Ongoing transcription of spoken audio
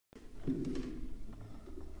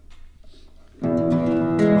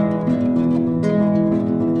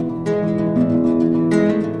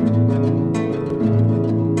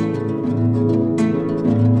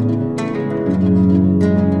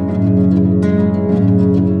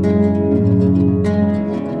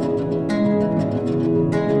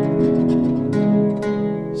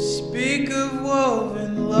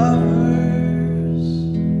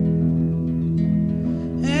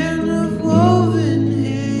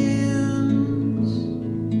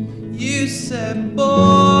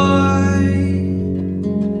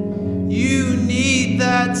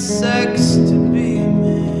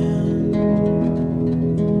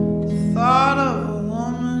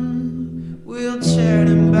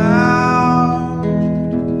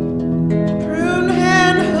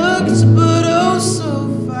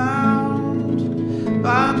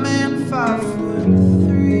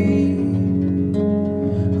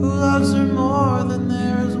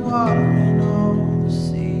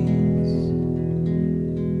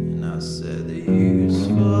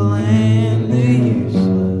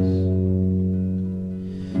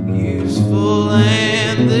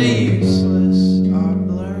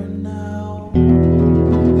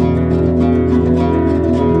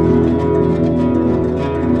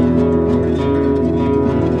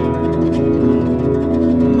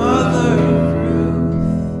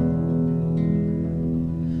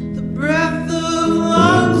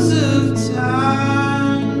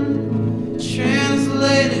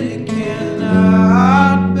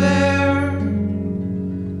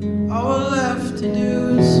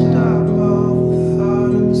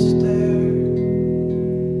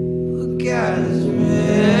at his wrist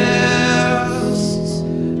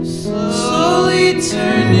slowly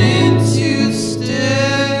turned into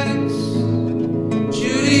sticks.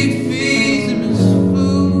 Judy feeds him his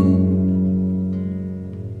food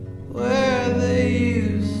where they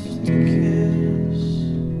used to kiss.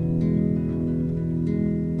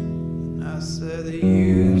 And I said the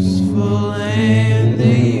useful and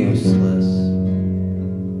the useless,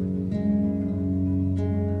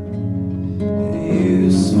 the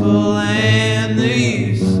useful and the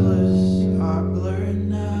useless are blurred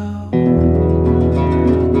now.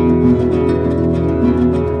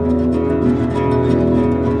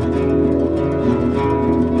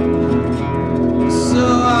 So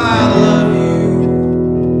I love you,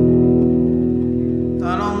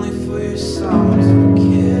 not only for your songs and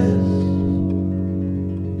kiss,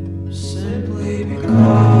 simply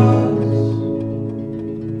because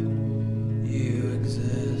you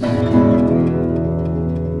exist.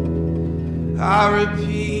 I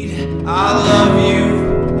repeat, I love you,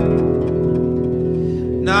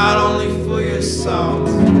 not only for your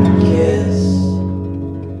songs and kiss,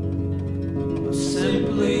 but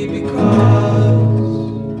simply because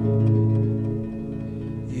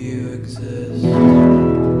you exist.